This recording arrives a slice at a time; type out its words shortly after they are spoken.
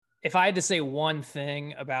if I had to say one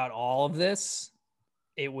thing about all of this,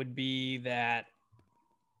 it would be that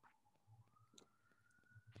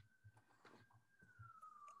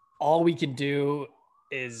all we can do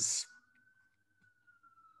is,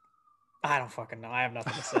 I don't fucking know. I have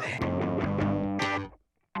nothing to say.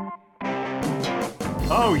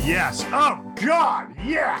 Oh, yes. Oh, God.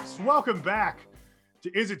 Yes. Welcome back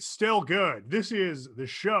to Is It Still Good? This is the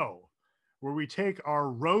show where we take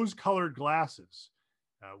our rose-colored glasses.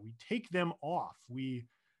 We take them off. We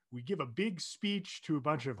give a big speech to a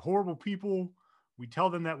bunch of horrible people. We tell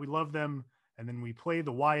them that we love them, and then we play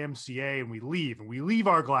the YMCA and we leave. And we leave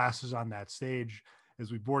our glasses on that stage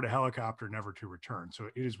as we board a helicopter, never to return. So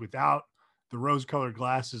it is without the rose-colored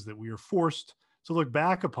glasses that we are forced to look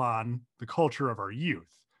back upon the culture of our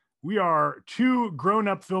youth. We are two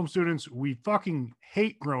grown-up film students. We fucking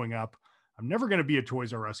hate growing up. I'm never going to be a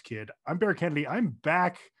Toys R Us kid. I'm Bear Kennedy. I'm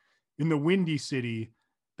back in the Windy City,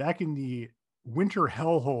 back in the winter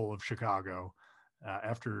hellhole of Chicago,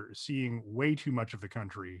 after seeing way too much of the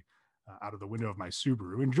country out of the window of my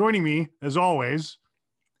Subaru. And joining me, as always,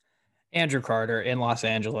 Andrew Carter in Los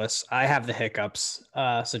Angeles. I have the hiccups,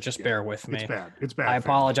 so just bear with me. It's bad. It's bad. I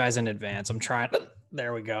apologize in advance. I'm trying.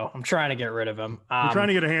 There we go. I'm trying to get rid of him. We're trying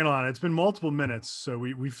to get a handle on it. It's been multiple minutes, so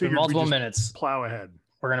we figured multiple we just minutes. Plow ahead.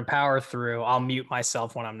 We're gonna power through. I'll mute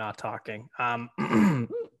myself when I'm not talking.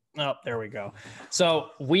 Oh, there we go. So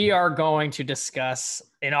we are going to discuss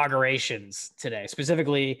inaugurations today,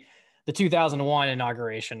 specifically the 2001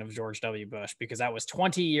 inauguration of George W. Bush, because that was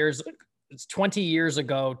 20 years. It's 20 years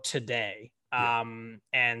ago today.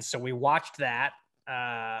 And so we watched that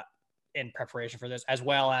in preparation for this, as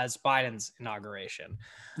well as Biden's inauguration.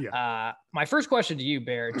 My first question to you,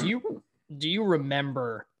 Bear, do you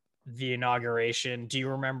remember the inauguration? Do you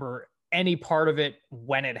remember any part of it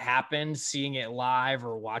when it happened, seeing it live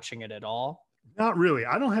or watching it at all? Not really.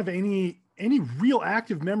 I don't have any real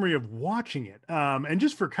active memory of watching it. And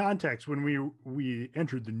just for context, when we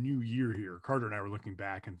entered the new year here, Carter and I were looking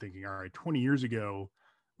back and thinking, all right, 20 years ago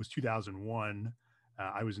was 2001.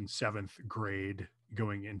 I was in 7th grade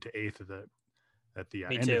going into 8th at the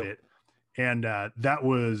end of it. And that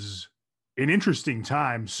was an interesting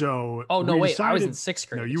time. So I was in 6th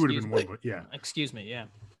grade. No, you would have been one, but yeah. Excuse me. Yeah.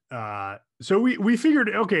 So we figured,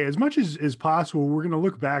 okay, as much as possible, we're going to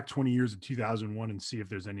look back 20 years of 2001 and see if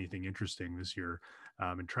there's anything interesting this year,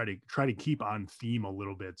 and try to keep on theme a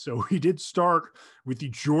little bit. So we did start with the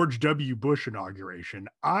George W. Bush inauguration.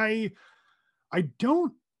 I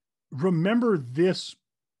don't remember this,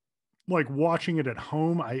 like, watching it at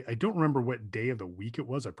home. I don't remember what day of the week it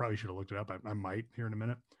was. I probably should have looked it up. I might here in a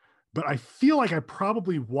minute, but I feel like I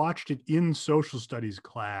probably watched it in social studies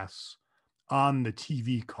class on the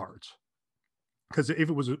TV cards, because if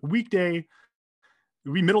it was a weekday, it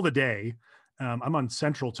would be middle of the day. I'm on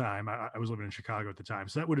Central Time. I was living in Chicago at the time,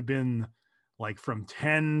 so that would have been like from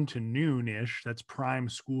 10 to noon-ish. That's prime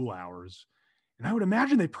school hours, and I would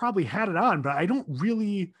imagine they probably had it on, but I don't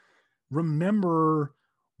really remember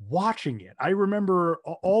watching it. I remember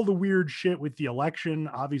all the weird shit with the election.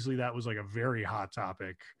 Obviously, that was like a very hot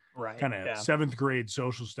topic, right? Kind of 7th grade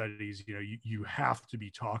social studies. You know, you have to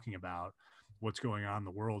be talking about what's going on in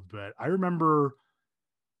the world. But I remember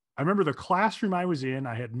the classroom I was in.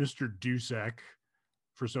 I had Mr. Dusek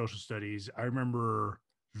for social studies. I remember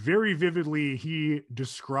very vividly, he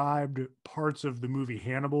described parts of the movie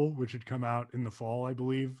Hannibal, which had come out in the fall, I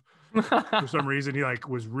believe. For some reason, he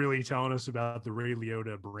was really telling us about the Ray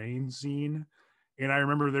Liotta brain scene. And I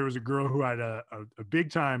remember there was a girl who I had a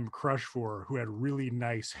big time crush for, who had really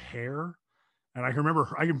nice hair. And I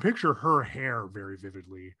can picture her hair very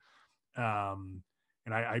vividly. And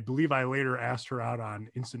I believe I later asked her out on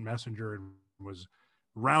Instant Messenger and was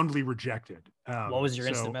roundly rejected. What was your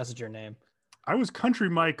Instant Messenger name? I was Country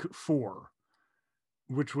Mike 4,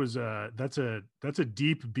 which was that's a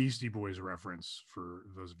deep Beastie Boys reference for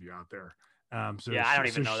those of you out there. So yeah, I don't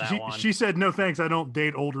even know that one. She said, "No thanks, I don't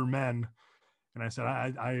date older men." And I said,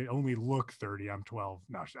 I only look 30. I'm 12.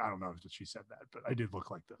 No, I don't know that she said that, but I did look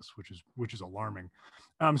like this, which is alarming.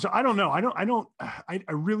 So I don't know. I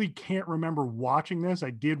really can't remember watching this.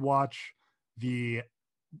 I did watch the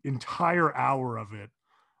entire hour of it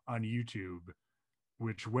on YouTube,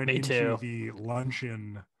 which went into the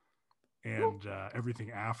luncheon and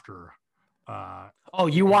everything after.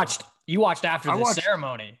 You watched after the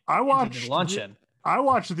ceremony. I watched the luncheon. I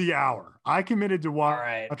watched the hour. I committed to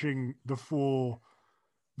watching the full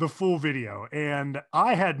video, and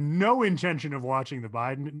I had no intention of watching the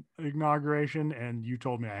Biden inauguration, and you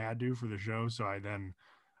told me I had to for the show, so I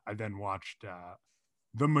then watched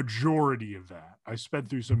the majority of that. I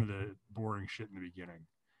sped through some of the boring shit in the beginning.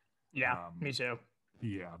 Yeah, me too.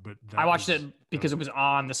 Yeah, but I watched it because it was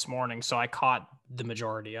on this morning, so I caught the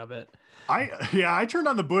majority of it. I turned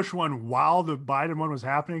on the Bush one while the Biden one was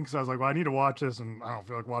happening because I was like, well, I need to watch this, and I don't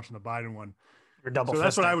feel like watching the Biden one. You're double So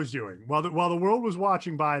that's what I fisting. was doing while the world was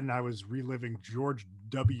watching Biden. I was reliving George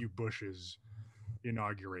W. Bush's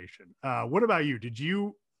inauguration. What about you? Did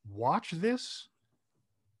you watch this?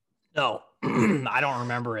 No, I don't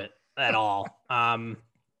remember it at all.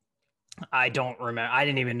 I don't remember. I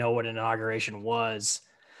didn't even know what an inauguration was.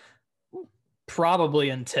 Probably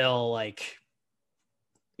until like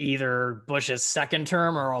either Bush's second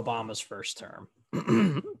term or Obama's first term,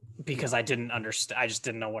 because I didn't understand. I just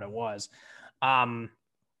didn't know what it was. And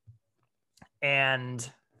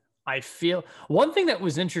I feel one thing that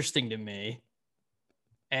was interesting to me,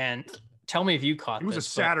 and tell me if you caught It was this.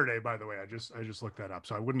 a Saturday, by the way. I just looked that up,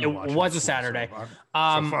 so I wouldn't have watched It was it a Saturday. So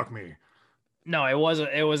fuck me. No, it was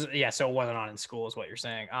yeah. So it wasn't on in school, is what you're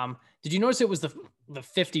saying. Did you notice it was the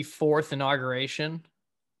 54th inauguration,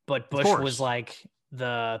 but Bush was like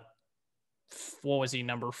the what was he,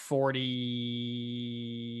 number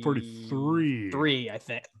 43, I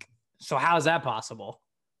think. So how is that possible?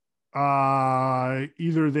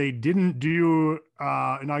 Either they didn't do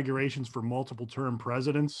inaugurations for multiple term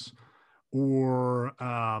presidents, or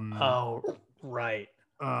Oh, right.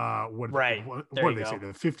 what Right. what There did you they go. say,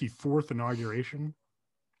 the 54th inauguration?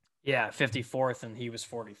 Yeah, 54th, and he was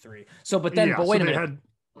 43. So, but then, but wait a minute.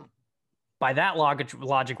 By that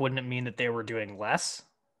logic, wouldn't it mean that they were doing less?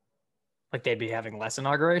 Like they'd be having less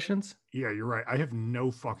inaugurations? Yeah, you're right. I have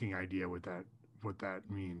no fucking idea what that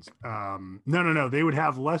means. No. They would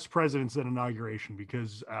have less presidents than inauguration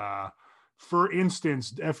because, for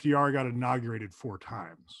instance, FDR got inaugurated 4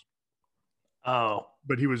 times. Oh,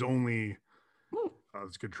 but he was only,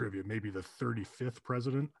 that's good trivia, maybe the 35th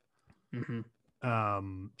president. Mm-hmm.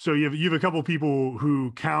 So you have a couple people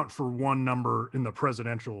who count for one number in the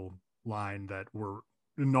presidential line that were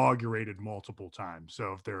inaugurated multiple times.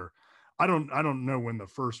 So if they're, I don't know when the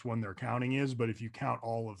first one they're counting is, but if you count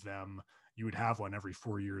all of them, you would have one every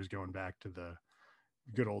 4 years going back to the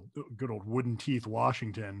good old wooden teeth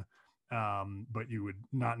Washington. But you would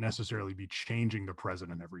not necessarily be changing the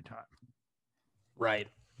president every time. Right.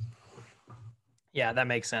 Yeah, that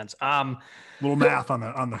makes sense. Little math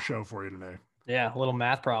on the show for you today. Yeah, little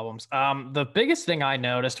math problems. The biggest thing I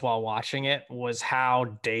noticed while watching it was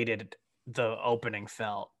how dated the opening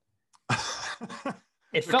felt.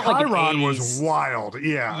 It felt like an 80s was wild.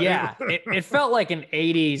 Yeah. Yeah, it felt like an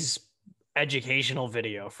 80s educational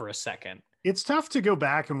video for a second. It's tough to go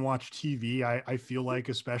back and watch TV, I feel like,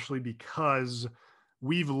 especially because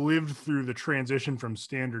we've lived through the transition from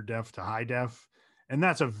standard def to high def. And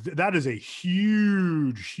that is a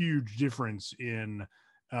huge difference in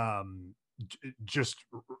just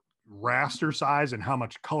raster size and how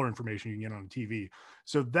much color information you can get on TV.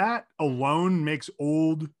 So that alone makes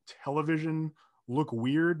old television look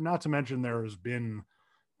weird. Not to mention there's been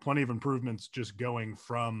plenty of improvements just going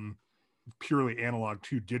from purely analog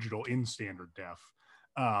to digital in standard def.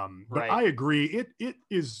 But I agree, it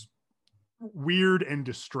is weird and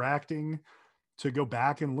distracting to go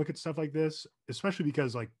back and look at stuff like this, especially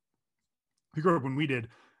because like we grew up when we did,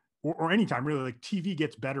 or anytime really, like TV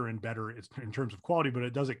gets better and better in terms of quality, but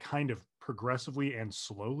it does it kind of progressively and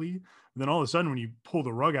slowly. And then all of a sudden, when you pull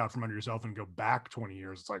the rug out from under yourself and go back 20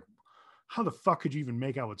 years, it's like, how the fuck could you even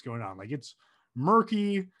make out what's going on? Like it's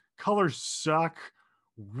murky, colors suck,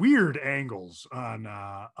 weird angles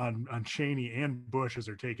on Cheney and Bush as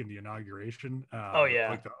they're taking the inauguration.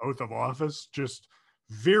 Like the oath of office, just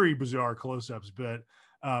very bizarre close-ups, but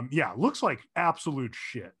looks like absolute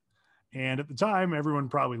shit. And at the time, everyone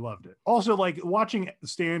probably loved it. Also, like watching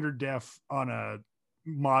standard def on a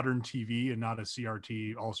modern TV and not a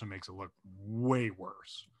CRT also makes it look way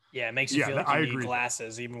worse. Yeah, it makes you feel like you need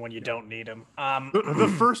glasses even when you don't need them.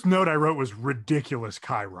 The first note I wrote was ridiculous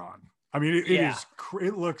Chiron. I mean,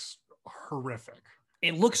 it looks horrific.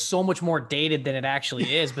 It looks so much more dated than it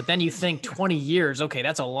actually is. But then you think 20 years, okay,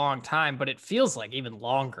 that's a long time, but it feels like even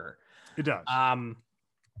longer. It does.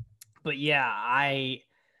 But yeah,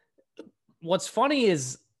 what's funny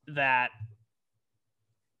is that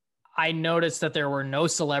I noticed that there were no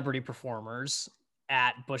celebrity performers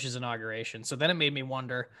at Bush's inauguration. So then it made me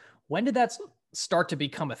wonder, when did that start to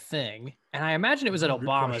become a thing? And I imagine it was at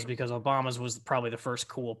Obama's because Obama's was probably the first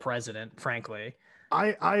cool president, frankly.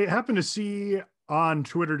 I happened to see on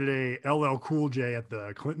Twitter today LL Cool J at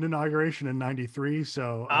the Clinton inauguration in '93.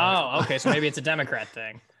 So okay, so maybe it's a Democrat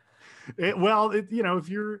thing. If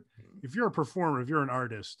you're a performer, if you're an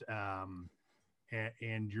artist,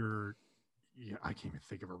 and you're, I can't even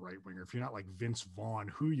think of a right winger. If you're not like Vince Vaughn,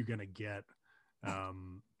 who are you gonna get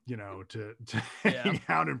to Yeah. hang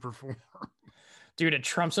out and perform. Dude, at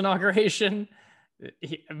Trump's inauguration,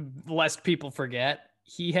 lest people forget,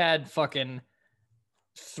 he had fucking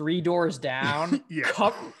Three Doors Down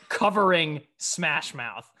Yeah. covering Smash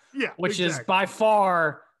Mouth, Yeah, which is exactly. by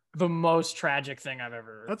far the most tragic thing I've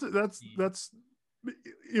ever. That's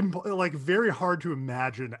like very hard to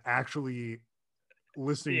imagine actually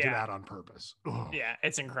listening to that on purpose. Ugh. Yeah,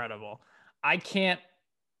 it's incredible. I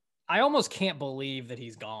almost can't believe that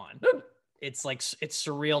he's gone. It's like, it's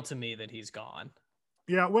surreal to me that he's gone.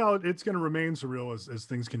 Yeah, well, it's going to remain surreal as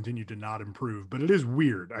things continue to not improve, but it is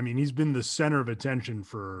weird. I mean, he's been the center of attention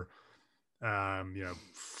for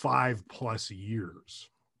 5+ years.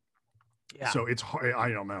 Yeah. So it's, I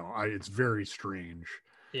don't know. It's very strange.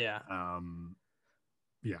 Yeah.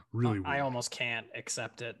 Yeah, really weird. I almost can't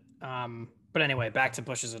accept it. But anyway, back to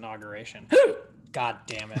Bush's inauguration. God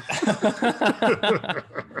damn it.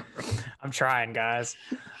 I'm trying, guys.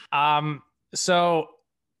 So,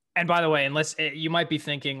 and by the way, unless you might be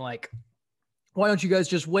thinking like, why don't you guys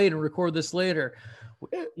just wait and record this later?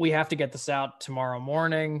 We have to get this out tomorrow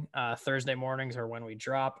morning. Thursday mornings are when we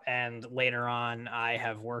drop, and later on I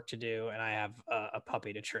have work to do and I have a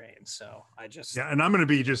puppy to train. So I just, yeah. And I'm going to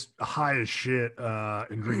be just high as shit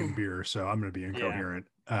and drinking beer. So I'm going to be incoherent.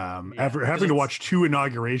 After having to watch 2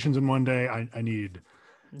 inaugurations in one day, I need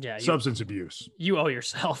substance abuse. You owe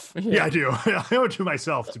yourself. Yeah, I do. I owe it to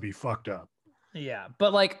myself to be fucked up. Yeah.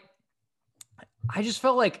 But like, I just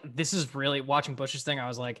felt like this is really, watching Bush's thing, I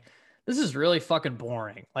was like, this is really fucking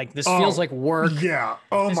boring. Like, this feels like work. Yeah.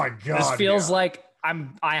 My God. This feels like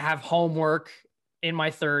I have homework in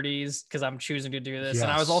my 30s because I'm choosing to do this. Yes.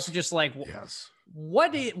 And I was also just like,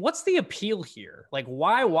 what's the appeal here? Like,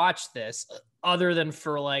 why watch this other than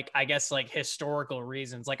for like, I guess like historical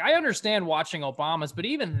reasons? Like, I understand watching Obama's, but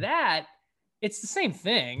even that, it's the same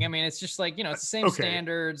thing. I mean, it's just like, it's the same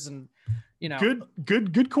standards and,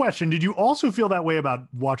 Good question. Did you also feel that way about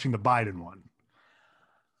watching the Biden one?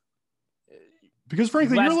 Because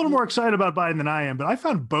frankly, you're a little more excited about Biden than I am, but I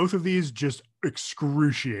found both of these just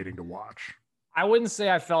excruciating to watch. I wouldn't say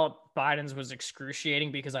I felt Biden's was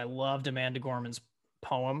excruciating because I loved Amanda Gorman's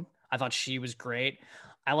poem. I thought she was great.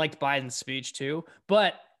 I liked Biden's speech too.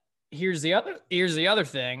 But here's the other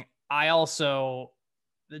thing. I also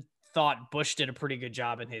thought Bush did a pretty good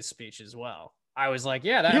job in his speech as well. I was like,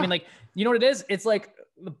 I mean, like, you know what it is? It's like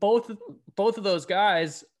both of those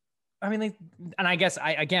guys. I mean, and I guess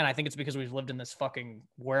I think it's because we've lived in this fucking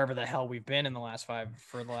wherever the hell we've been in the last 5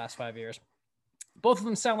 years. Both of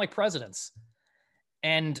them sound like presidents.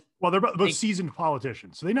 And well, they're both seasoned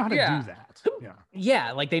politicians, so they know how to do that.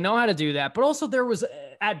 Yeah, like they know how to do that. But also there was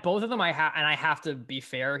at both of them, I have to be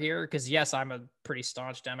fair here because yes, I'm a pretty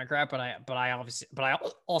staunch Democrat, but I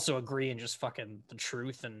also agree in just fucking the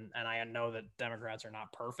truth, and I know that Democrats are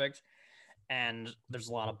not perfect, and there's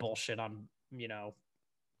a lot of bullshit on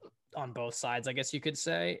on both sides, I guess you could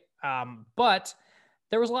say. But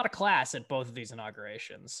there was a lot of class at both of these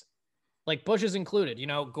inaugurations, like Bush's included.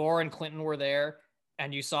 Gore and Clinton were there.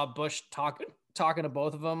 And you saw Bush talking to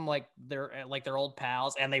both of them like they're old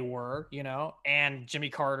pals, and they were, and Jimmy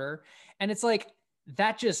Carter. And it's like,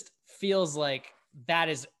 that just feels like that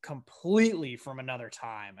is completely from another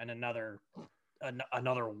time and another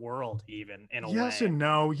world, even in a way. Yes and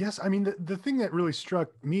no. Yes. I mean, the thing that really struck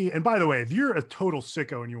me, and by the way, if you're a total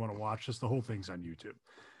sicko and you want to watch this, the whole thing's on YouTube.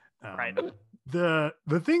 Right. The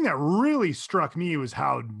thing that really struck me was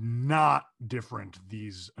how not different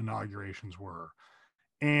these inaugurations were.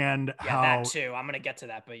 And how that too. I'm going to get to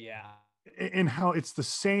that, but yeah. And how it's the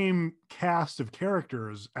same cast of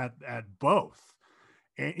characters at both.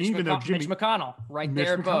 And even though Mitch McConnell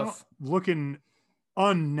there, both looking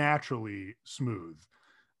unnaturally smooth.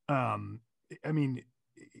 I mean,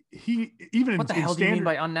 he even what the hell do you mean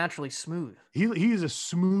by unnaturally smooth? He is a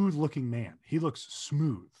smooth looking man. He looks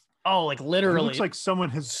smooth. Oh, like literally. He looks like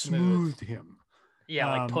someone has smoothed him.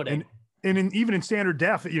 Yeah, like pudding. And even in standard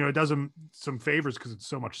def, it does him some favors because it's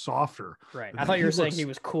so much softer. Right. I thought you were saying he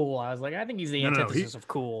was cool. I was like, I think he's the antithesis of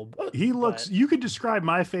cool. He looks, you could describe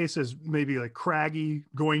my face as maybe like craggy,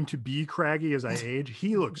 going to be craggy as I age.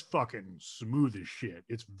 He looks fucking smooth as shit.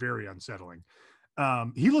 It's very unsettling.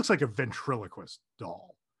 He looks like a ventriloquist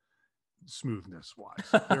doll, smoothness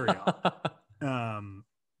wise. Very odd.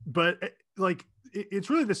 But like,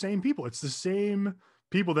 it's really the same people. It's the same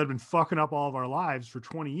people that have been fucking up all of our lives for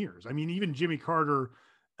 20 years. I mean, even Jimmy Carter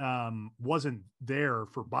wasn't there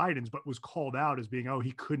for Biden's, but was called out as being,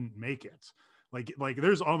 he couldn't make it. Like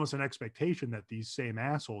there's almost an expectation that these same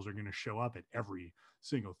assholes are going to show up at every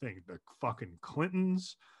single thing. The fucking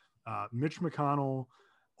Clintons, Mitch McConnell,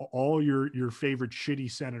 all your favorite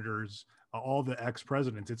shitty senators, all the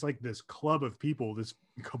ex-presidents. It's like this club of people, this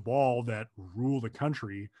cabal that rule the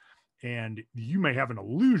country. And you may have an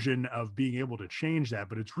illusion of being able to change that,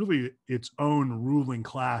 but it's really its own ruling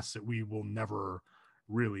class that we will never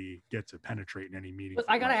really get to penetrate in any meaningful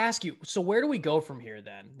But I gotta way. ask you, so where do we go from here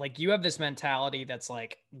then? Like you have this mentality that's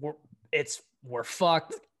like we're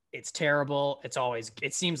fucked, it's terrible, it's always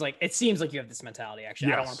it seems like you have this mentality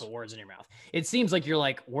actually. I don't want to Yes. put words in your mouth. It seems like you're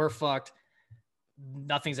like, we're fucked,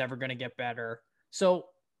 nothing's ever gonna get better. So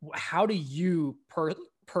how do you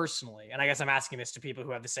personally, and I guess I'm asking this to people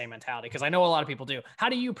who have the same mentality, because I know a lot of people do, how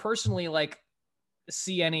do you personally like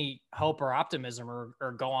see any hope or optimism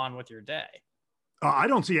or go on with your day? I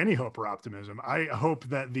don't see any hope or optimism. I hope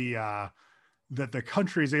that the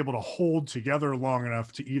country is able to hold together long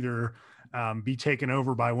enough to either be taken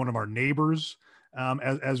over by one of our neighbors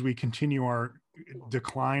as we continue our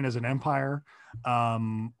decline as an empire,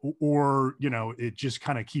 or it just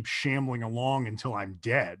kind of keeps shambling along until I'm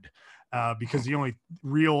dead, because the only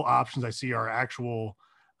real options I see are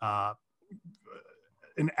uh,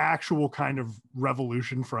 an actual kind of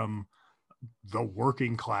revolution from the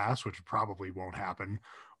working class, which probably won't happen,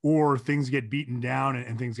 or things get beaten down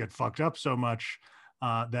and things get fucked up so much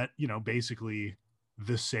that, basically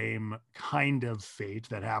the same kind of fate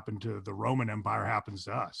that happened to the Roman Empire happens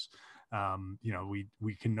to us.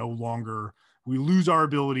 We can no longer, we lose our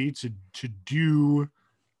ability to do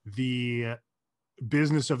the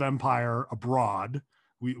business of empire abroad.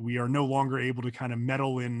 We are no longer able to kind of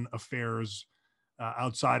meddle in affairs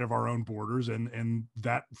outside of our own borders, and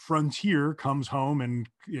that frontier comes home and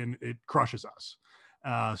it crushes us.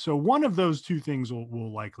 So one of those two things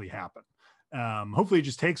will likely happen. Hopefully, it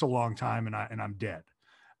just takes a long time, and I'm dead.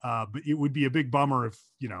 But it would be a big bummer if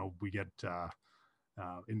we get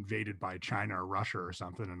invaded by China or Russia or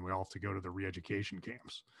something, and we all have to go to the re-education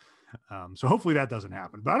camps. So hopefully that doesn't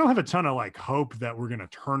happen. But I don't have a ton of hope that we're going to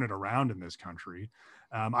turn it around in this country.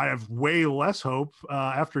 I have way less hope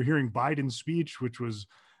after hearing Biden's speech, which was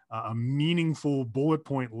a meaningful bullet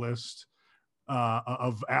point list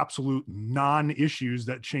of absolute non-issues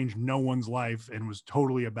that changed no one's life and was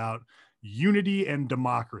totally about unity and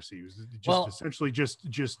democracy. It was just essentially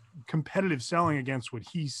just competitive selling against what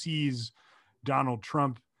he sees Donald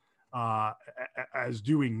Trump as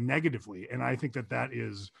doing negatively. And I think that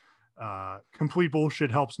is complete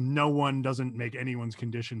bullshit, helps no one, doesn't make anyone's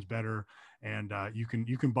conditions better. And you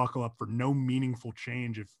can buckle up for no meaningful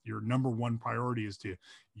change if your number one priority is to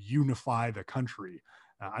unify the country.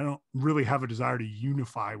 I don't really have a desire to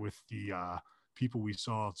unify with the people we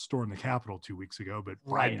saw storm the Capitol 2 weeks ago, but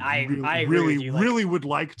Right. Biden I agree with you. really would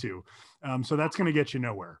like to. So that's going to get you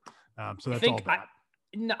nowhere. So that's all bad.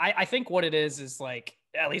 I think what it is like,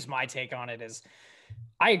 at least my take on it is,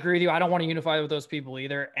 I agree with you. I don't want to unify with those people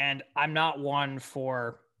either. And I'm not one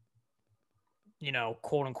for,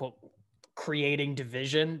 quote unquote, creating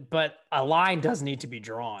division, but a line does need to be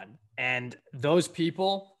drawn. And those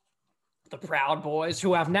people, the Proud Boys,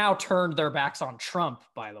 who have now turned their backs on Trump,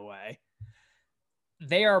 by the way,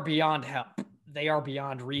 they are beyond help. They are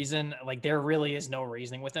beyond reason. Like, there really is no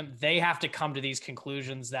reasoning with them. They have to come to these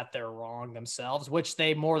conclusions that they're wrong themselves, which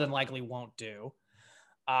they more than likely won't do.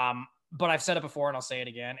 But I've said it before and I'll say it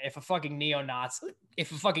again. If a fucking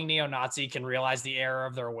neo-Nazi can realize the error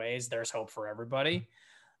of their ways, there's hope for everybody.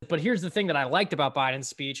 But here's the thing that I liked about Biden's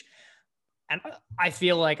speech. And I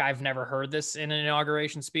feel like I've never heard this in an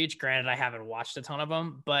inauguration speech. Granted, I haven't watched a ton of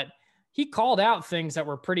them, but he called out things that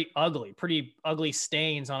were pretty ugly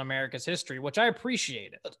stains on America's history, which I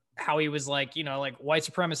appreciated. How he was like, like white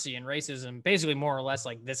supremacy and racism, basically more or less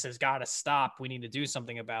like, this has got to stop. We need to do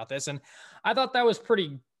something about this. And I thought that was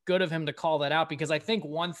pretty good of him to call that out, because I think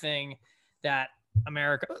one thing that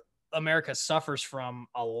America suffers from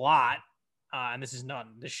a lot, and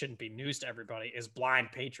this shouldn't be news to everybody, is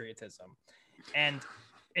blind patriotism. And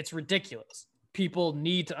it's ridiculous. People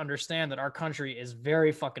need to understand that our country is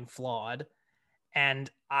very fucking flawed. And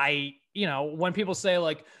when people say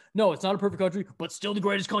like, no, it's not a perfect country, but still the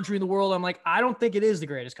greatest country in the world, I'm like, I don't think it is the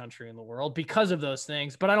greatest country in the world because of those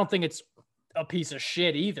things, but I don't think it's a piece of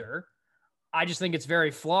shit either. I just think it's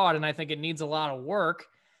very flawed, and I think it needs a lot of work.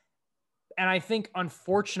 And I think,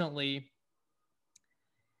 unfortunately,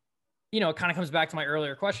 it kind of comes back to my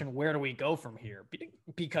earlier question, where do we go from here?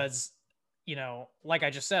 Because, like I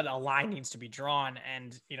just said, a line needs to be drawn,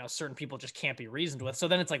 and, certain people just can't be reasoned with. So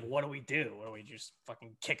then it's like, what do we do? What do we just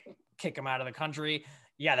fucking kick them out of the country?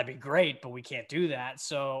 Yeah, that'd be great, but we can't do that.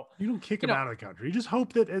 So you don't kick them out of the country. You just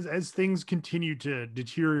hope that as things continue to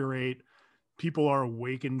deteriorate, people are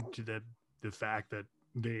awakened to the fact that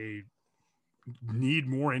they need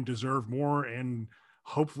more and deserve more. And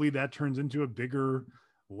hopefully that turns into a bigger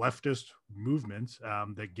leftist movement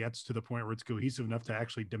that gets to the point where it's cohesive enough to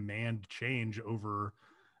actually demand change over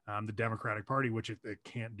the Democratic Party, which it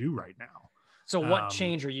can't do right now. So what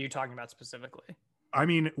change are you talking about specifically? I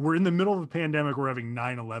mean, we're in the middle of a pandemic. We're having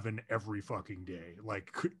 9/11 every fucking day. Like,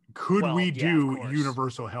 could we do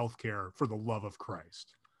universal health care, for the love of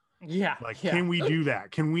Christ? Yeah. Like, can we do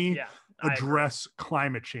that? Can we address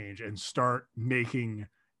climate change and start making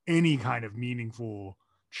any kind of meaningful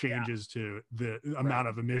changes to the amount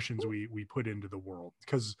of emissions we put into the world?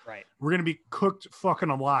 Because we're going to be cooked fucking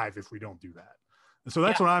alive if we don't do that. So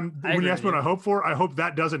that's what when you ask what I hope for, I hope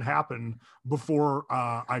that doesn't happen before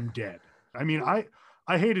I'm dead. I mean,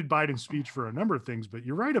 I hated Biden's speech for a number of things, but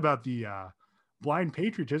you're right about the blind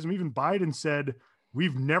patriotism. Even Biden said,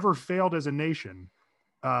 "We've never failed as a nation,"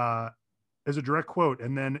 as a direct quote,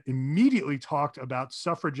 and then immediately talked about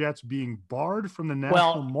suffragettes being barred from the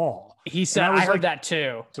National Mall. He said, I heard that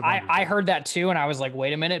too. I heard that too, and I was like,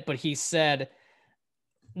 wait a minute, but he said,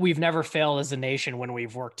 "We've never failed as a nation when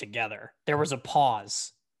we've worked together." There was a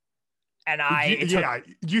pause. And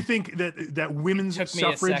do you think that women's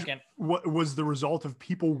suffrage was the result of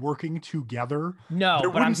people working together? No,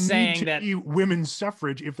 but I'm saying that women's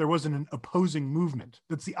suffrage, if there wasn't an opposing movement,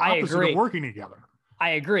 that's the opposite of working together.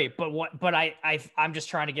 I agree, but I'm just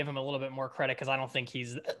trying to give him a little bit more credit because I don't think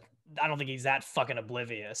he's that fucking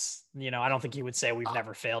oblivious. You know, I don't think he would say we've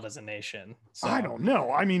never failed as a nation. So, I don't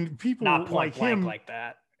know. I mean, people not like him like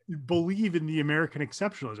that believe in the American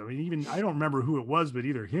exceptionalism. I mean, even I don't remember who it was, but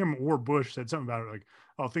either him or Bush said something about it, like,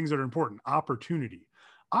 oh, things that are important. Opportunity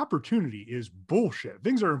is bullshit.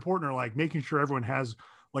 Things that are important are like making sure everyone has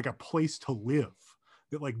like a place to live,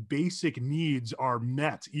 that like basic needs are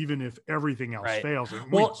met, even if everything else fails.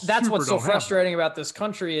 Well, that's what's so frustrating about this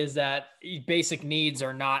country is that basic needs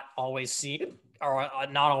are not always seen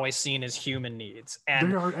as human needs.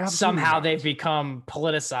 And somehow they've become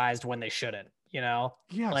politicized when they shouldn't. You know,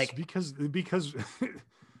 yes, because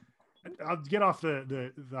I'll get off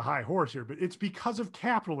the high horse here, but it's because of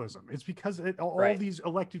capitalism. It's because all these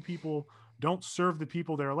elected people don't serve the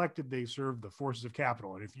people they're elected; they serve the forces of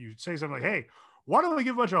capital. And if you say something like, "Hey, why don't we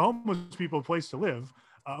give a bunch of homeless people a place to live?"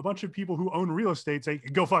 A bunch of people who own real estate say,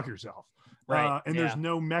 "Go fuck yourself." And there's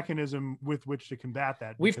no mechanism with which to combat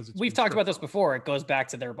that. We've talked about this before. It goes back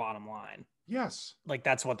to their bottom line. Yes. Like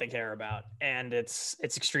that's what they care about. And it's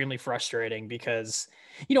extremely frustrating because,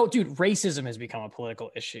 you know, dude, racism has become a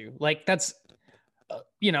political issue. Like that's,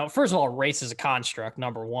 first of all, race is a construct,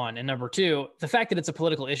 number one. And number two, the fact that it's a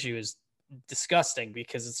political issue is disgusting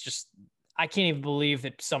because it's just, I can't even believe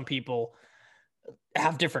that some people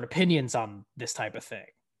have different opinions on this type of thing.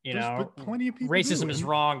 But plenty of people racism is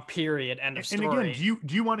wrong, period. End of story. And again,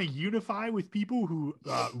 do you want to unify with people who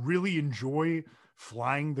really enjoy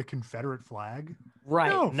flying the Confederate flag? Right.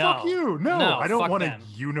 No, fuck you. No, I don't want to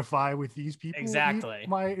unify with these people. Exactly.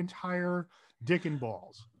 My entire dick and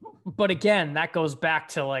balls. But again, that goes back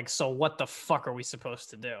to like, so what the fuck are we supposed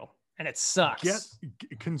to do? And it sucks.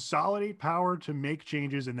 Consolidate power to make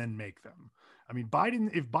changes and then make them. I mean,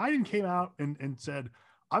 if Biden came out and said,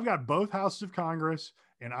 I've got both houses of Congress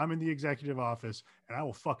and I'm in the executive office and I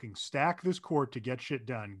will fucking stack this court to get shit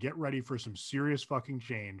done. Get ready for some serious fucking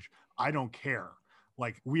change. I don't care.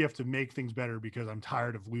 Like, we have to make things better because I'm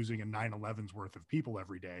tired of losing a 9/11's worth of people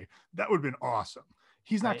every day. That would have been awesome.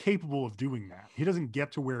 He's not capable of doing that. He doesn't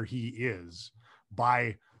get to where he is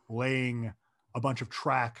by laying a bunch of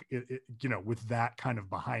track, with that kind of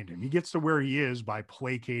behind him. He gets to where he is by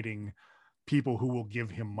placating people who will give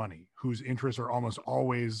him money, whose interests are almost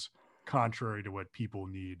always contrary to what people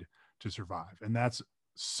need to survive. And that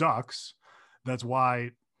sucks. That's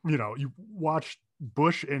why, you watch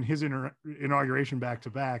Bush and his inauguration back to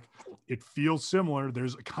back. It feels similar.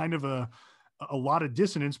 There's kind of a lot of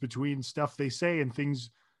dissonance between stuff they say and things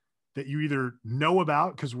that you either know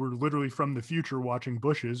about because we're literally from the future watching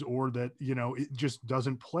Bushes, or that, it just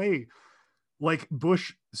doesn't play. Like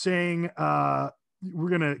Bush saying, we're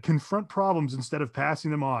going to confront problems instead of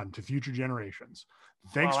passing them on to future generations.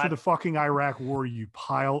 Thanks for the fucking Iraq war, you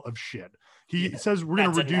pile of shit. He says we're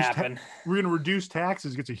going to reduce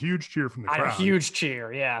taxes. Gets a huge cheer from the crowd. A huge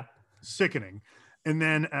cheer, yeah. Sickening. And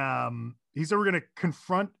then he said we're going to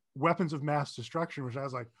confront weapons of mass destruction, which I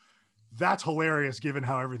was like, that's hilarious given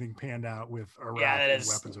how everything panned out with Iraq and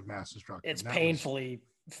weapons of mass destruction. It's painfully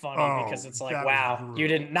funny because it's like, wow, you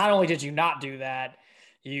didn't. Not only did you not do that,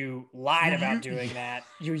 you lied about doing that.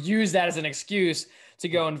 You used that as an excuse to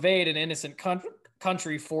go invade an innocent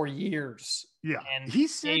country for years. Yeah, and he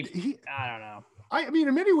said I don't know. I mean,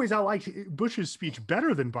 in many ways, I liked Bush's speech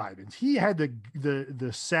better than Biden's. He had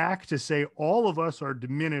the sack to say all of us are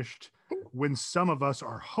diminished when some of us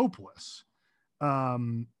are hopeless.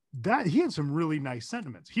 that he had some really nice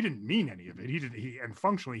sentiments. He didn't mean any of it. And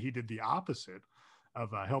functionally he did the opposite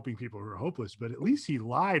of helping people who are hopeless, but at least he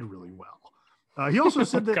lied really well. He also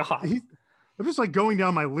said that I'm just like going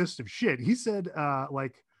down my list of shit. He said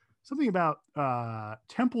like something about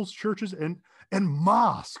temples, churches, and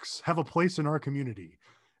mosques have a place in our community.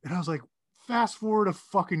 And I was like, fast forward a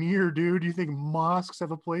fucking year, dude. Do you think mosques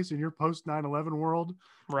have a place in your post 9/11 world?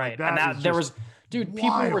 Right. Like, and that there was, dude, wild.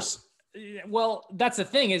 People were, well, that's the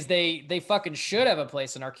thing is they fucking should have a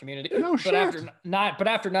place in our community. No but shit. after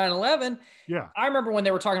 9/11, yeah, I remember when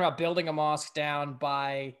they were talking about building a mosque down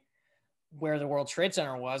by where the World Trade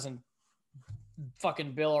Center was, and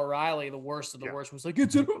fucking Bill O'Reilly, the worst of the worst, was like,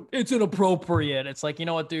 it's inappropriate. It's like, you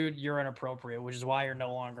know what, dude, you're inappropriate, which is why you're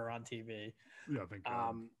no longer on TV. Yeah, thank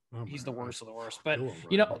God. He's the worst of the worst. But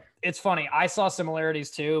you know, it's funny. I saw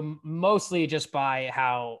similarities too, mostly just by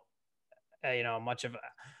how much of,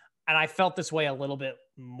 and I felt this way a little bit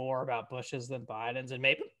more about Bush's than Biden's, and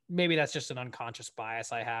maybe that's just an unconscious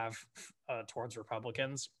bias I have towards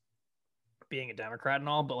Republicans, being a Democrat and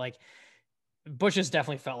all. But like, Bush's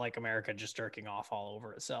definitely felt like America just jerking off all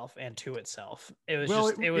over itself and to itself. It was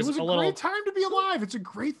a great time to be alive. It's a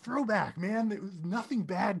great throwback, man. Nothing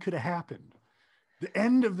bad could have happened. The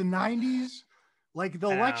end of the 90s, like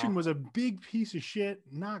the election was a big piece of shit.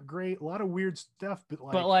 Not great. A lot of weird stuff,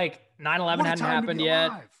 but like 9/11 hadn't happened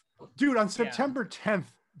yet. Dude, on September 10th,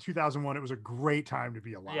 2001, it was a great time to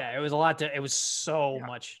be alive. Yeah, it was it was so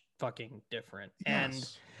much fucking different.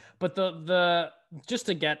 Yes. But the just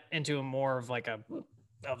to get into more of like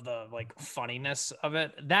the like funniness of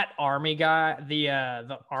it, that army guy,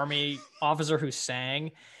 the army officer who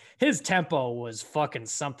sang, his tempo was fucking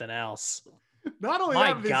something else. Not only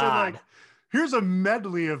that, they said like, here's a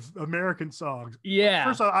medley of American songs. Yeah.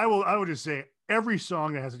 First, I will just say every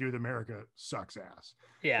song that has to do with America sucks ass.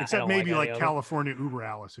 Yeah. Except maybe like California Uber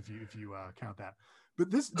Alice, if you count that.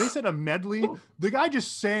 But they said a medley. The guy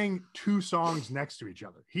just sang 2 songs next to each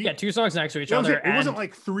other. 2 songs next to each other. It wasn't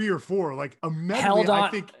like 3 or 4. Like a medley, I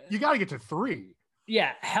think you got to get to 3.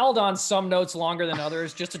 Yeah, held on some notes longer than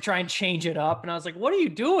others just to try and change it up. And I was like, what are you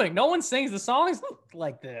doing? No one sings the songs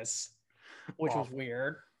like this, which was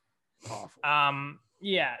weird. Awful.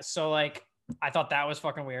 Yeah, so like, I thought that was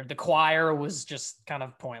fucking weird. The choir was just kind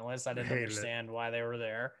of pointless. I didn't understand why they were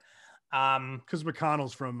there. Because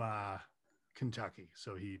McConnell's from Kentucky,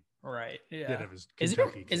 so he did have his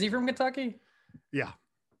Kentucky. Is he from Kentucky? Yeah.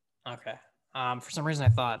 Okay. For some reason I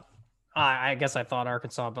thought, I guess I thought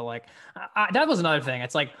Arkansas, but like that was another thing.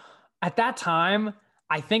 It's like at that time,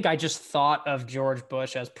 I think I just thought of George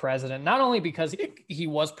Bush as president, not only because he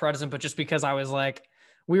was president, but just because I was like,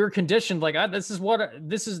 we were conditioned like,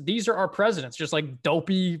 these are our presidents, just like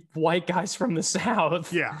dopey white guys from the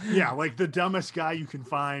South. Yeah. Like the dumbest guy you can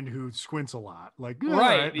find who squints a lot. Like,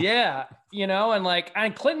 right. Yeah.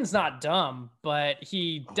 And Clinton's not dumb, but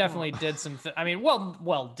he definitely did some,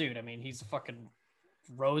 dude, he's a fucking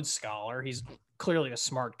Rhodes Scholar. He's clearly a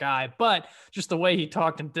smart guy, but just the way he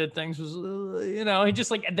talked and did things was, he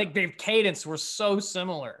just like, the cadence were so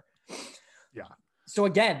similar. Yeah. So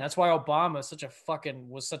again, that's why Obama was such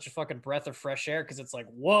a fucking breath of fresh air. Cause it's like,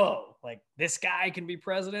 whoa, like this guy can be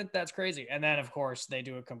president. That's crazy. And then of course they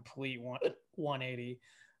do a complete 180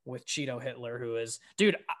 with Cheeto Hitler, who is,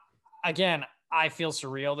 dude, again, I feel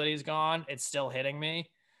surreal that he's gone. It's still hitting me,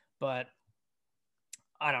 but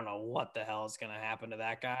I don't know what the hell is going to happen to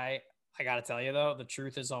that guy. I got to tell you though, the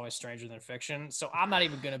truth is always stranger than fiction. So I'm not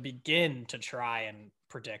even going to begin to try and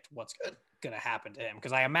predict what's going to happen to him.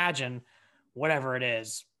 Cause I imagine whatever it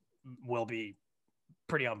is will be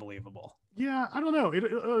pretty unbelievable. Yeah, I don't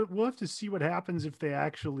know. We'll have to see what happens if they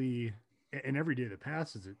actually, and every day that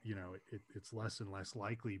passes, it's less and less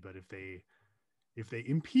likely. But if they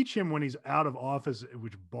impeach him when he's out of office,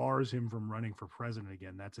 which bars him from running for president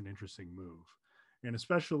again, that's an interesting move. And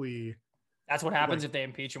especially, that's what happens if they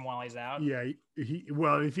impeach him while he's out. Yeah,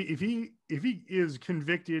 if he is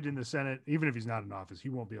convicted in the Senate, even if he's not in office, he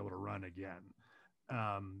won't be able to run again.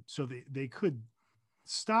 So they could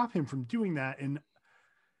stop him from doing that. And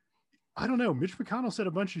I don't know, Mitch McConnell said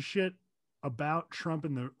a bunch of shit about Trump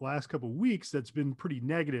in the last couple of weeks that's been pretty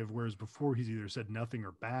negative, whereas before he's either said nothing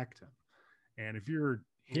or backed him. And if you're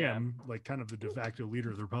him, like kind of the de facto leader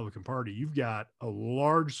of the Republican Party, you've got a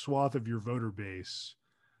large swath of your voter base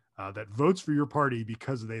that votes for your party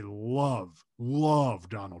because they love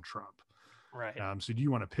Donald Trump. Right. So do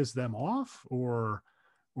you want to piss them off or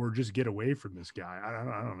just get away from this guy?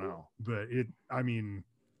 I don't know, but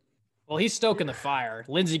well, he's stoking the fire.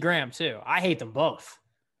 Lindsey Graham too. I hate them both,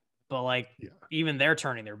 but even they're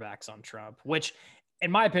turning their backs on Trump, which in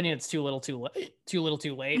my opinion, it's too little, too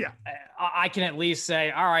late. Yeah. I can at least say,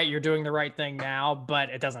 all right, you're doing the right thing now, but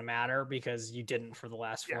it doesn't matter because you didn't for the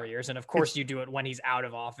last 4 years. And of course you do it when he's out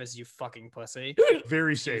of office, you fucking pussy.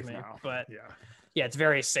 Very safe now. But yeah, it's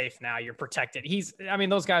very safe now. You're protected.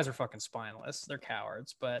 Those guys are fucking spineless. They're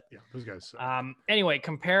cowards, but yeah, those guys suck. Anyway,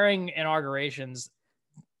 comparing inaugurations.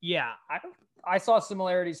 Yeah. I saw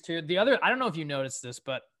similarities too. I don't know if you noticed this,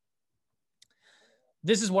 but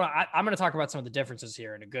this is what I'm going to talk about some of the differences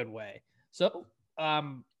here in a good way. So,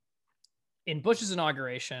 in Bush's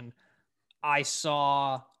inauguration, I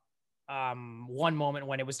saw one moment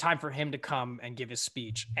when it was time for him to come and give his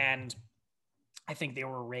speech. And I think they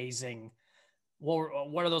were raising,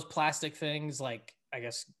 what are those plastic things? Like, I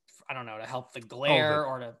guess, I don't know, to help the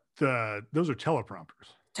glare those are teleprompters.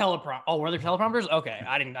 Oh, were there teleprompters? Okay.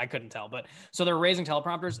 I couldn't tell, but so they're raising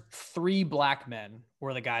teleprompters. 3 black men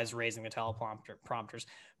were the guys raising the teleprompters.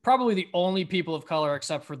 Probably the only people of color,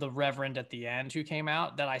 except for the Reverend at the end who came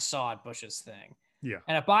out, that I saw at Bush's thing. Yeah.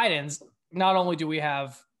 And at Biden's, not only do we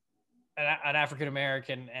have an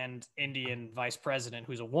African-American and Indian vice president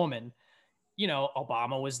who's a woman,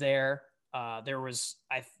 Obama was there. There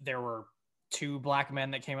were 2 black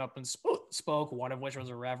men that came up and spoke, one of which was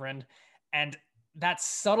a Reverend. And that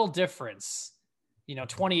subtle difference,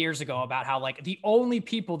 20 years ago about how like the only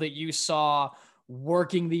people that you saw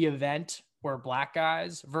working the event were black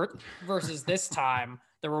guys versus this time,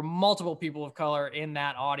 there were multiple people of color in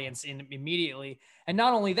that audience immediately. And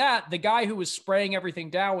not only that, the guy who was spraying everything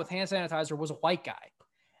down with hand sanitizer was a white guy.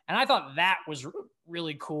 And I thought that was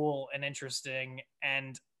really cool and interesting.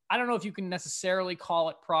 And I don't know if you can necessarily call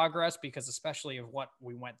it progress because especially of what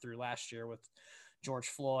we went through last year with George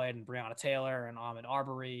Floyd and Breonna Taylor and Ahmaud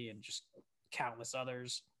Arbery and just countless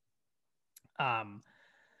others.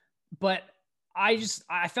 But I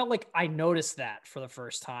felt like I noticed that for the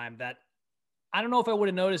first time that I don't know if I would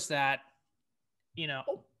have noticed that,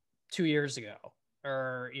 2 years ago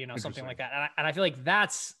or, something like that. And I feel like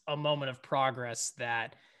that's a moment of progress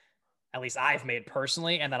that at least I've made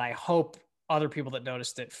personally. And that I hope other people that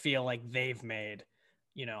noticed it feel like they've made.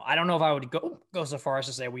 I don't know if I would go so far as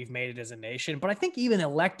to say we've made it as a nation, but I think even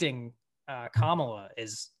electing Kamala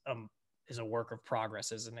is a work of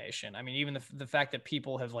progress as a nation. I mean, even the fact that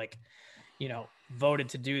people have voted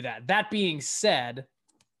to do that. That being said,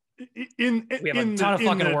 we have a ton of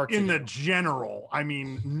fucking work in the general. I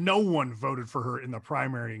mean, no one voted for her in the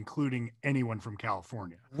primary, including anyone from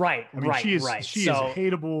California. Right. I mean, she is So,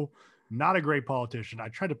 hateable, not a great politician. I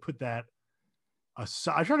try to put that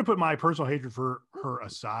aside. I try to put my personal hatred for her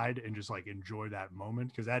aside and just like enjoy that moment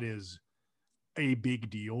because that is a big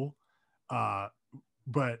deal.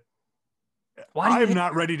 But I'm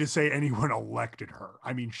not ready to say anyone elected her.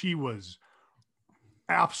 I mean, she was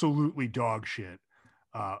absolutely dog shit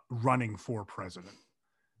running for president.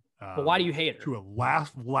 But why do you hate her? To a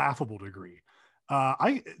laughable degree.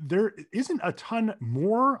 There isn't a ton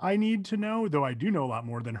more I need to know, though I do know a lot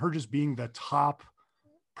more than her just being the top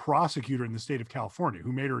prosecutor in the state of California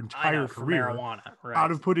who made her entire career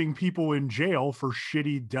out of putting people in jail for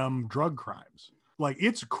shitty, dumb drug crimes. Like,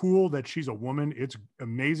 it's cool that she's a woman. It's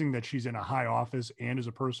amazing that she's in a high office and is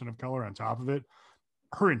a person of color on top of it.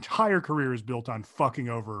 Her entire career is built on fucking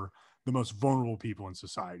over the most vulnerable people in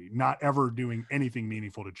society, not ever doing anything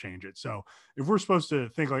meaningful to change it. So if we're supposed to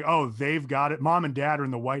think like, oh, they've got it, mom and dad are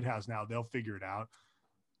in the White House now, they'll figure it out.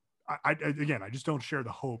 I just don't share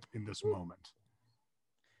the hope in this moment.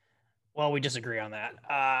 Well, we disagree on that.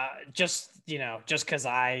 Just because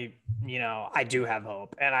I do have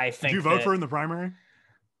hope. And I think. Did you vote for her in the primary?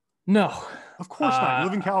 No. Of course not. You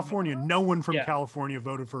live in California. No one from California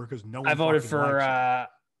voted for her because no one. I voted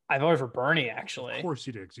for Bernie, actually. Of course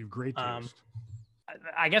you did, because you have great taste.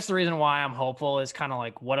 I guess the reason why I'm hopeful is kind of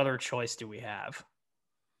like, what other choice do we have?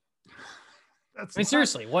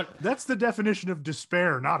 Seriously, what? That's the definition of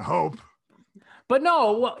despair, not hope. But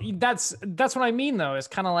no, well, that's what I mean, though, is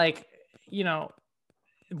kind of like,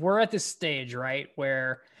 we're at this stage, right,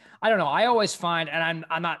 where I don't know. I always find, and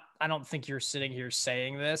I don't think you're sitting here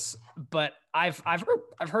saying this, but I've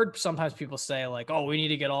heard sometimes people say like, oh, we need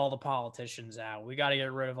to get all the politicians out. We got to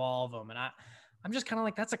get rid of all of them. And I'm just kind of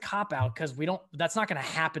like, that's a cop out because that's not going to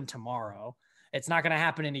happen tomorrow. It's not going to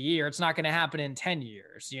happen in a year. It's not going to happen in 10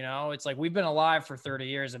 years. It's like, we've been alive for 30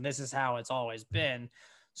 years and this is how it's always been.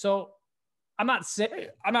 So I'm not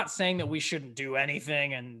saying that we shouldn't do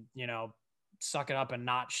anything and, suck it up and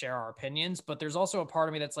not share our opinions. But there's also a part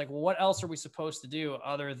of me that's like, well, what else are we supposed to do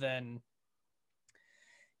other than,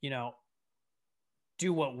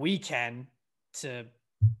 do what we can to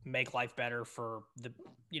make life better for the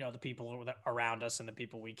people around us and the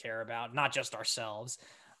people we care about, not just ourselves.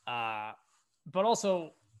 but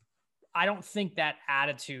also I don't think that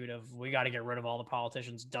attitude of we got to get rid of all the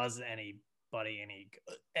politicians does anybody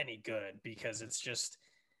any good, because it's just,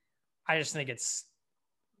 I just think it's,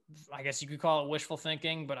 I guess you could call it wishful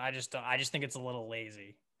thinking, but I just think it's a little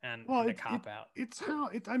lazy and a cop out. It's how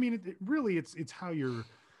it, I mean, it really, it's how you're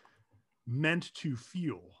meant to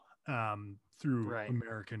feel through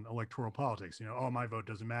American electoral politics. You know, oh, my vote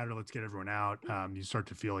doesn't matter, let's get everyone out. You start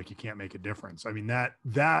to feel like you can't make a difference. I mean,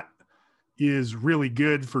 that is really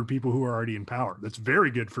good for people who are already in power. That's very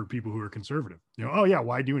good for people who are conservative. You know, oh yeah,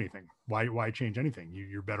 why do anything? Why change anything?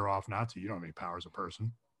 You're better off not to. You don't have any power as a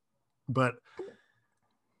person. But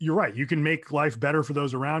you're right. You can make life better for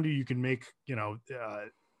those around you. You can make, you know,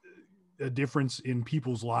 a difference in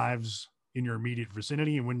people's lives in your immediate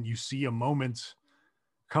vicinity. And when you see a moment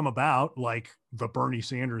come about, like the Bernie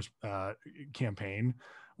Sanders campaign,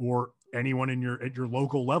 or anyone at your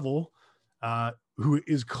local level who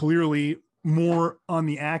is clearly more on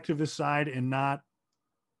the activist side and not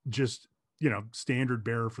just, you know, standard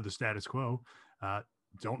bearer for the status quo,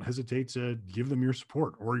 don't hesitate to give them your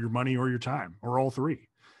support or your money or your time or all three.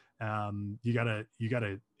 You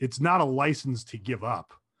gotta, it's not a license to give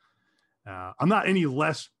up. I'm not any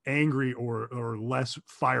less angry or less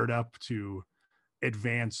fired up to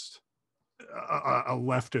advance a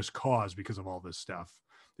leftist cause because of all this stuff.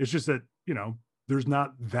 It's just that, you know, there's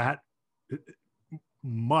not that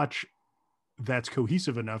much that's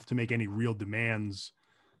cohesive enough to make any real demands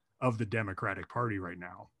of the Democratic Party right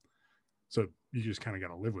now. So you just kind of got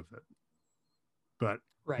to live with it. But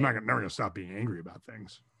I'm never going to stop being angry about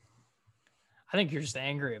things. I think you're just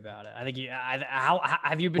angry about it. I think how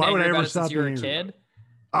have you been angry about it since you were a kid?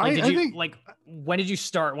 Like, when did you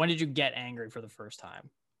start? When did you get angry for the first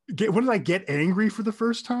time? When did I get angry for the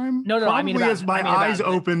first time? No, Probably I mean, as my eyes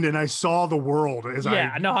opened and I saw the world as I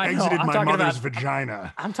exited my mother's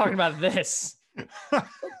vagina. I'm talking about this,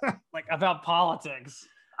 like about politics.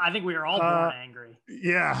 I think we were all born angry.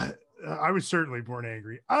 Yeah, I was certainly born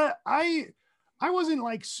angry. I wasn't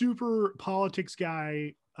like super politics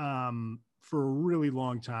guy for a really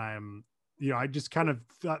long time. You know, I just kind of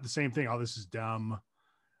thought the same thing. Oh, this is dumb.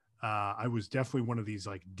 I was definitely one of these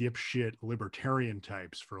like dipshit libertarian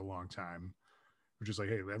types for a long time, which is like,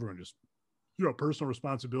 hey, everyone just, you know, personal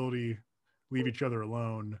responsibility, leave each other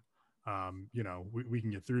alone. You know, we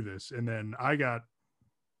can get through this. And then I got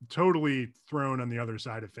totally thrown on the other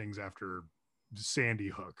side of things after Sandy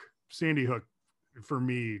Hook. Sandy Hook, for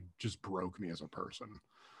me, just broke me as a person.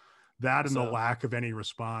 That and the lack of any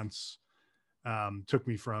response took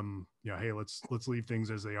me from, you know, hey, let's leave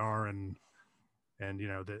things as they are, and you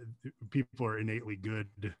know, that people are innately good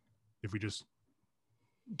if we just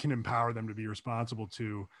can empower them to be responsible,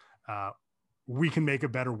 to we can make a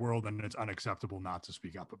better world, and it's unacceptable not to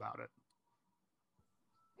speak up about it.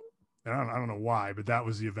 And I don't know why, but that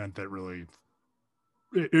was the event that really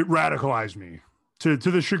it radicalized me to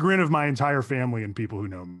the chagrin of my entire family and people who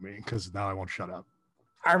know me, because now I won't shut up.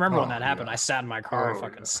 I remember when that happened. I sat in my car and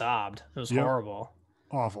fucking sobbed. It was horrible.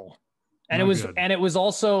 Awful. And it was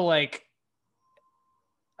also like,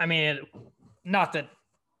 I mean, not that,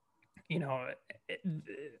 you know,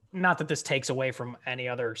 not that this takes away from any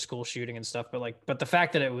other school shooting and stuff, but the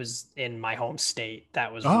fact that it was in my home state,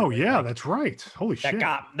 that was, really, that's right. Holy shit.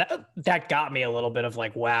 That got me a little bit of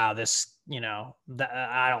like, wow, this, you know,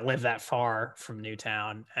 I don't live that far from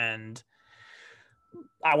Newtown, and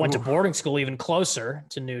I went to boarding school even closer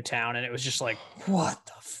to Newtown, and it was just like, what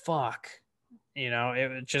the fuck? You know,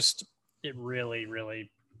 it really,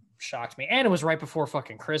 really shocked me. And it was right before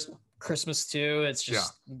fucking Christmas too. It's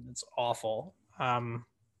just, it's awful.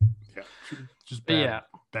 Just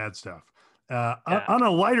bad stuff. On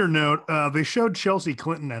a lighter note, they showed Chelsea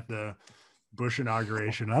Clinton at the Bush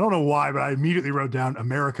inauguration. I don't know why, but I immediately wrote down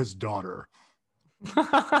America's daughter.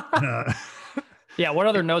 Yeah. What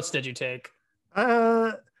other notes did you take?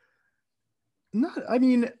 I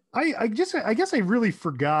guess I really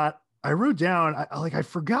forgot. I wrote down, I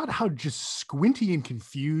forgot how just squinty and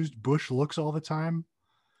confused Bush looks all the time.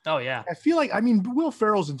 Oh yeah. I feel like, I mean, Will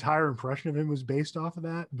Ferrell's entire impression of him was based off of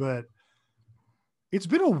that, but it's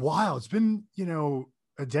been a while. It's been, you know,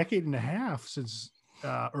 a decade and a half since,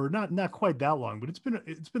 or not quite that long, but it's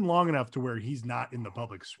been long enough to where he's not in the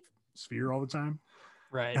public sphere all the time.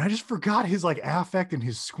 Right. And I just forgot his like affect and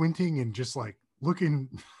his squinting and just like looking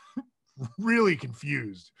really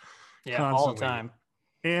confused. Yeah. Constantly. All the time.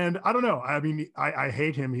 And I don't know. I mean, I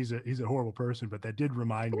hate him. He's a horrible person, but that did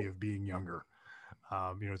remind me of being younger.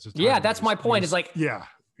 You know, it's just, that's my point. Is like,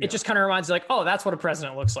 it just kind of reminds you like, oh, that's what a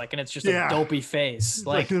president looks like. And it's just a dopey face.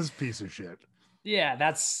 Like this piece of shit. Yeah.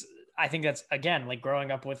 I think that's, again, like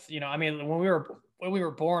growing up with, you know, I mean, when we were when we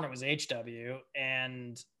were born, it was HW,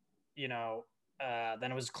 and you know,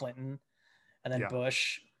 then it was Clinton, and then Yeah.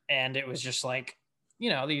 Bush, and it was just like,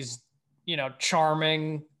 these,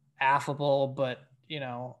 charming, affable, but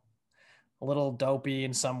a little dopey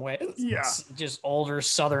in some way. Yeah. It's just older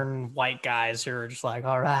Southern white guys who are just like,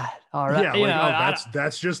 all right, Yeah, like, oh, I,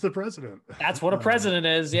 that's just the president. that's what a president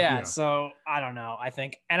is. Yeah. Yeah. So I don't know. I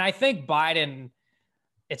think Biden,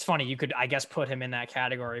 it's funny. You could, I guess, put him in that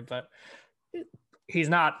category, but he's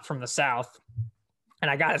not from the South. And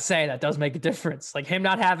I got to say, that does make a difference. Like him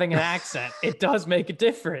not having an accent, it does make a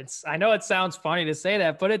difference. I know it sounds funny to say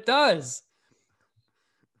that, but it does.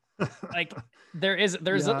 Like there's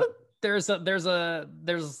Yeah.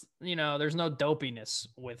 there's no dopiness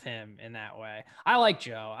with him in that way. I like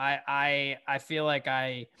Joe. I feel like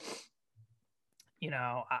I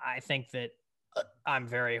think that I'm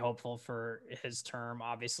very hopeful for his term.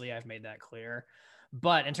 Obviously, I've made that clear.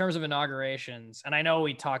 But in terms of inaugurations, and I know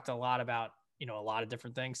we talked a lot about, a lot of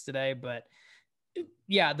different things today, but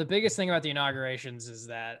yeah, the biggest thing about the inaugurations is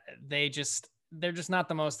that they're just not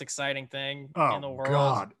the most exciting thing in the world.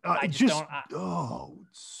 God. I just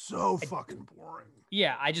so fucking boring.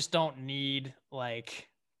 Yeah, I just don't need like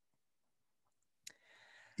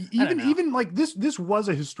even like this was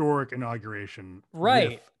a historic inauguration, right?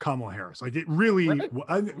 With Kamala Harris. Like it really,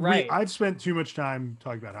 right. I've spent too much time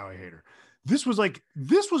talking about how I hate her. This was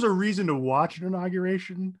a reason to watch an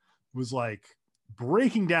inauguration. Was like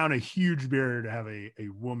breaking down a huge barrier to have a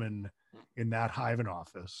woman in that high of an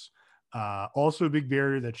office. Also a big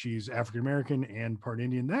barrier that she's African-American and part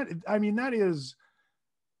Indian. That is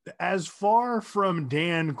as far from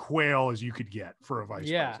Dan Quayle as you could get for a vice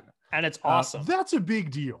president. And it's awesome. That's a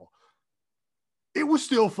big deal. It was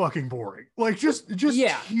still fucking boring. Like just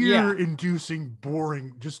tear-inducing,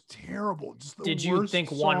 boring, just terrible. Just Did you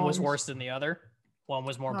think one was worse than the other? One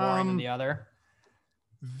was more boring than the other?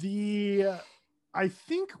 I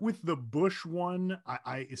think with the Bush one,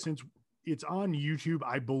 I since it's on YouTube,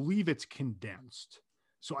 I believe it's condensed.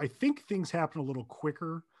 So I think things happen a little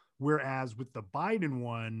quicker. Whereas with the Biden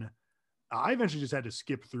one, I eventually just had to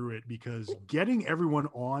skip through it because getting everyone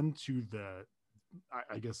onto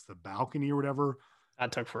I guess the balcony or whatever.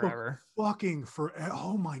 That took forever. Fucking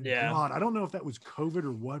oh my God. I don't know if that was COVID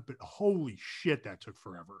or what, but holy shit, that took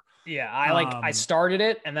forever. Yeah. I started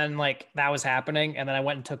it and then like that was happening. And then I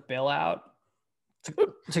went and took Bill out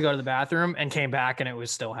to go to the bathroom and came back and it was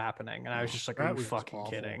still happening. And I was just like, are you fucking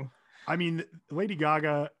kidding? I mean, Lady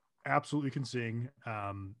Gaga absolutely can sing.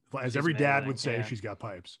 As every dad would say, she's got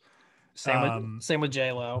pipes. Same with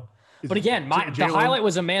J-Lo. But again, the highlight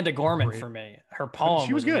was Amanda Gorman for me. Her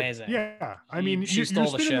poem was amazing. Yeah, I mean, she stole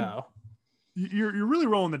the show. You're really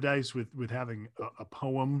rolling the dice with having a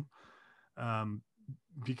poem,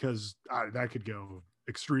 because that could go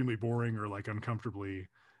extremely boring or like uncomfortably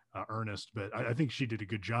earnest. But I think she did a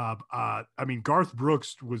good job. I mean, Garth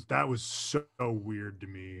Brooks was so weird to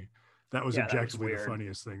me. That was objectively the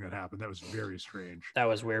funniest thing that happened. That was very strange. That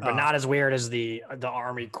was weird, but not as weird as the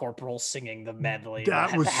Army corporal singing the medley.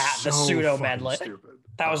 That was the pseudo medley. Stupid.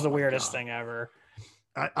 That was the weirdest thing ever.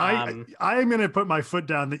 I'm going to put my foot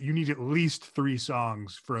down that you need at least 3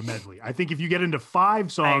 songs for a medley. I think if you get into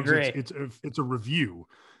 5 songs, it's a review,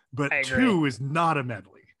 but 2 is not a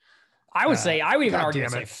medley. I would say, I would even argue to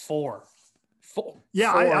say 4.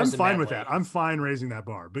 Yeah, I'm fine with that. I'm fine raising that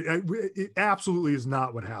bar, but it absolutely is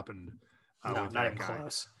not what happened. No, not even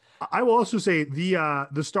close. I will also say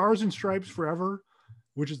the Stars and Stripes Forever,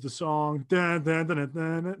 which is the song,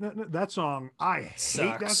 that song, I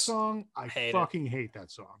hate that song. I fucking hate that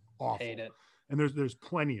song. Awful. Hate it. And there's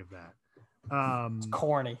plenty of that. It's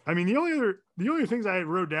corny. I mean, the only things I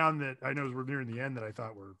wrote down that I know were near the end that I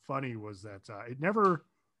thought were funny was that it never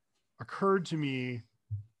occurred to me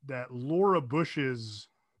that Laura Bush's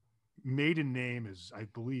maiden name is, I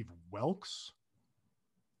believe, Welks.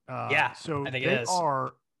 So I think they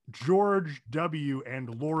are George W.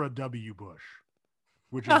 and Laura W. Bush,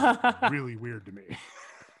 which is really weird to me.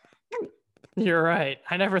 You're right.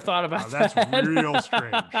 I never thought about that. That's real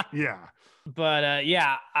strange. Yeah. But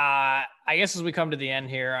I guess as we come to the end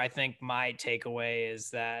here, I think my takeaway is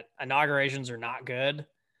that inaugurations are not good.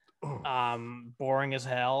 Boring as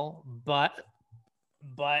hell, but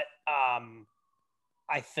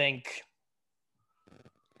I think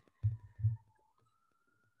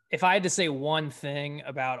if I had to say one thing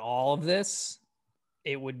about all of this,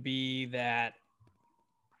 it would be that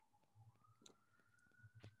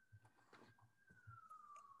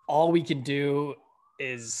all we can do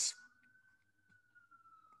is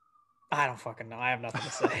I don't fucking know. I have nothing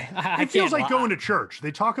to say. I It feels can't like going to church.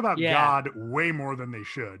 They talk about Yeah. God way more than they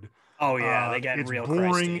should. Oh yeah, they get It's real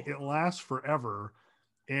boring. Christy. It lasts forever,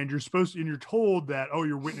 and you're told that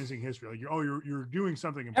you're witnessing history. Like you're doing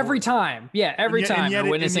something important. Every time, yeah, every time you're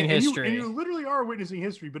witnessing history, and you literally are witnessing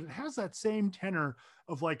history. But it has that same tenor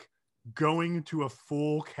of like going to a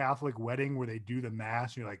full Catholic wedding where they do the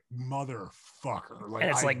mass. And you're like, motherfucker, like and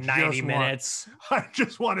it's like 90 minutes. I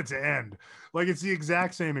just want it to end. Like it's the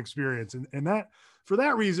exact same experience, and that for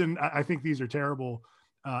that reason, I think these are terrible.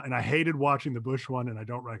 And I hated watching the Bush one, and I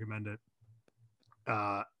don't recommend it.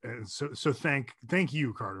 And so thank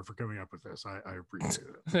you, Carter, for coming up with this. I appreciate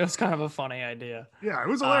it. It was kind of a funny idea. Yeah, it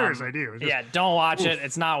was a hilarious idea. It was just, don't watch it.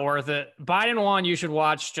 It's not worth it. Biden one you should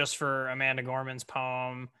watch just for Amanda Gorman's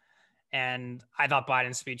poem. And I thought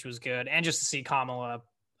Biden's speech was good. And just to see Kamala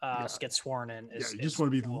get sworn in. You just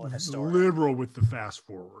want to be liberal with the fast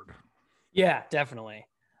forward. Yeah, definitely.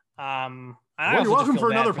 Well, you're welcome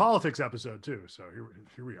for another politics episode too. So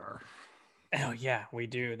here we are. Oh yeah, we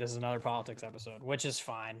do. This is another politics episode, which is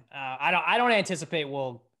fine. I don't anticipate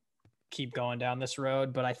we'll keep going down this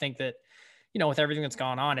road, but I think that, with everything that's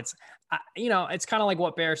gone on, it's kind of like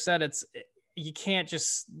what Bear said. It's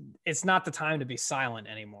not the time to be silent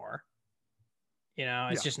anymore.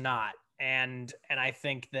 It's just not. And I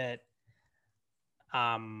think that,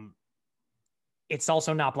 it's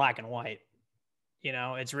also not black and white.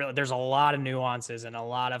 It's really, there's a lot of nuances and a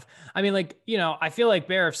lot of, I feel like,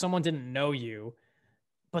 Bear, if someone didn't know you,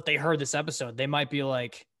 but they heard this episode, they might be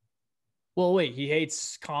like, well, wait, he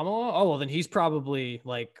hates Kamala? Oh, well, then he's probably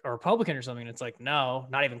like a Republican or something. And it's like, no,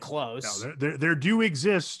 not even close. No, there do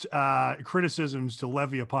exist criticisms to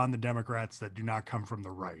levy upon the Democrats that do not come from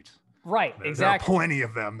the right. Right, exactly. There are plenty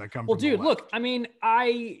of them that come from the left. Look,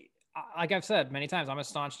 like I've said many times, I'm a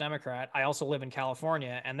staunch Democrat. I also live in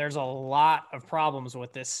California, and there's a lot of problems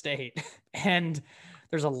with this state, and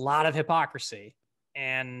there's a lot of hypocrisy,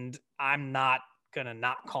 and I'm not going to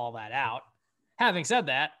not call that out. Having said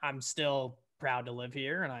that, I'm still proud to live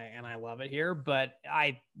here, and I love it here, but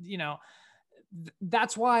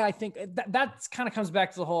that's why I think that kind of comes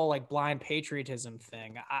back to the whole like blind patriotism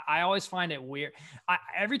thing. I always find it weird.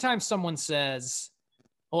 Every time someone says,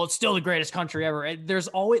 well, it's still the greatest country ever, there's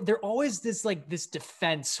always this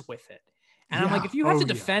defense with it. And I'm like, if you have to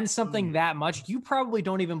defend something that much, you probably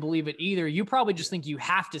don't even believe it either. You probably just think you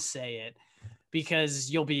have to say it because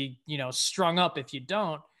you'll be, strung up if you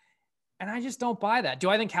don't. And I just don't buy that. Do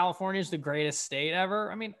I think California is the greatest state ever?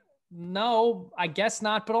 I mean, no, I guess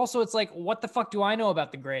not. But also it's like, what the fuck do I know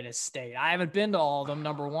about the greatest state? I haven't been to all of them,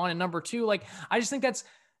 number one. And number two, like, I just think that's,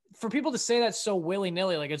 for people to say that so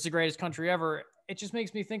willy-nilly, like it's the greatest country ever, it just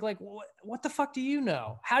makes me think like, what the fuck do you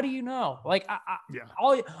know? How do you know? Like,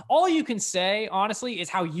 all you can say, honestly, is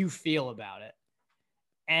how you feel about it.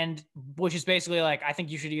 And which is basically like, I think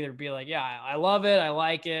you should either be like, yeah, I love it, I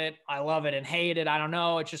like it, I love it and hate it. I don't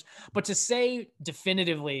know. It's just, but to say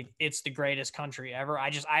definitively it's the greatest country ever,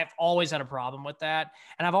 I've always had a problem with that.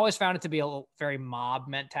 And I've always found it to be a very mob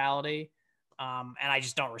mentality. And I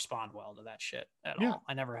just don't respond well to that shit at all.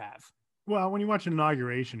 I never have. Well, when you watch an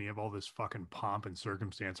inauguration, you have all this fucking pomp and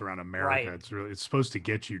circumstance around America. Right. It's supposed to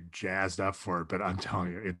get you jazzed up for it, but I'm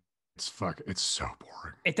telling you, it's so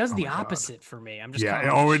boring. It does the opposite for me. I'm just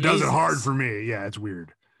it does it hard for me. Yeah, it's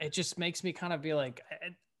weird. It just makes me kind of be like,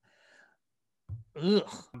 ugh.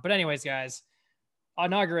 But anyways, guys,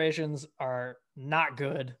 inaugurations are not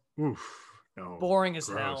good. Oof. No, boring as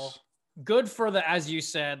hell. Good for the, as you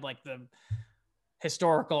said, like the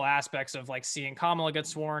historical aspects of like seeing Kamala get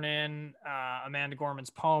sworn in. Amanda Gorman's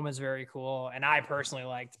poem is very cool. And I personally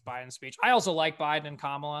liked Biden's speech. I also like Biden and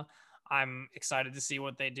Kamala. I'm excited to see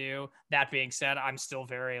what they do. That being said, I'm still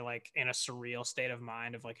very like in a surreal state of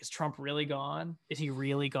mind of like, is Trump really gone? Is he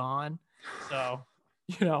really gone? So,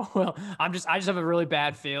 well, I just have a really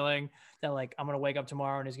bad feeling that like, I'm going to wake up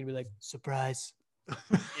tomorrow and he's going to be like, surprise,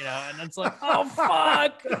 and it's like, oh,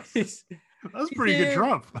 fuck. That's pretty good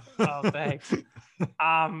Trump. Oh, thanks.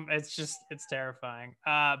 It's terrifying.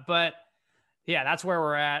 But yeah, that's where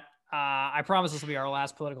we're at. I promise this will be our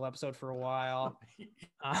last political episode for a while.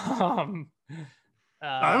 That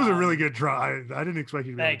was a really good try. I didn't expect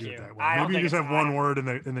you to be able to do it that well. Maybe you just have one word in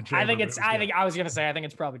the chat. I was gonna say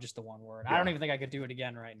it's probably just the one word. Yeah. I don't even think I could do it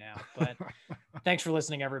again right now. But thanks for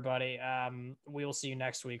listening, everybody. We will see you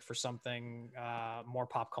next week for something more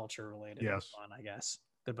pop culture related. Yes. Fun, I guess.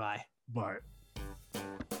 Goodbye. Bye.